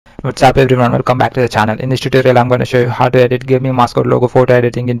What's up everyone, welcome back to the channel. In this tutorial I'm going to show you how to edit gaming mascot logo photo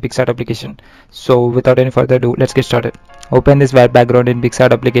editing in Picsart application. So without any further ado, let's get started. Open this white background in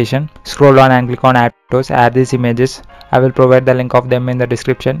Picsart application. Scroll down and click on add photos. Add these images. I will provide the link of them in the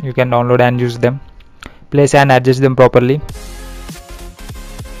description. You can download and use them. Place and adjust them properly.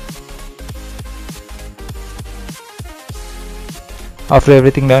 After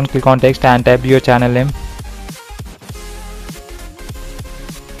everything done, click on text and type your channel name.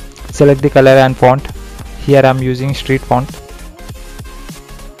 Select the color and font. Here I am using street font.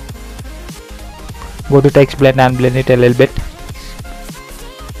 Go to text blend and blend it a little bit.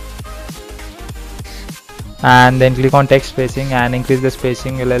 And then click on text spacing and increase the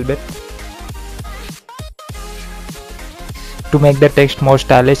spacing a little bit. To make the text more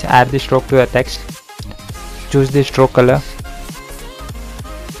stylish, add the stroke to the text. Choose the stroke color.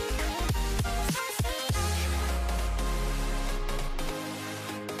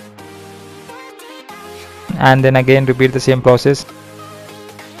 And then again repeat the same process.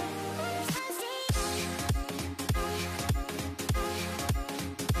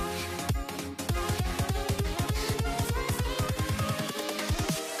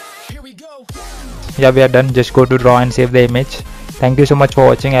 Here we go. Yeah, we are done. Just go to draw and save the image. Thank you so much for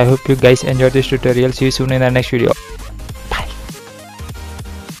watching. I hope you guys enjoyed this tutorial. See you soon in the next video.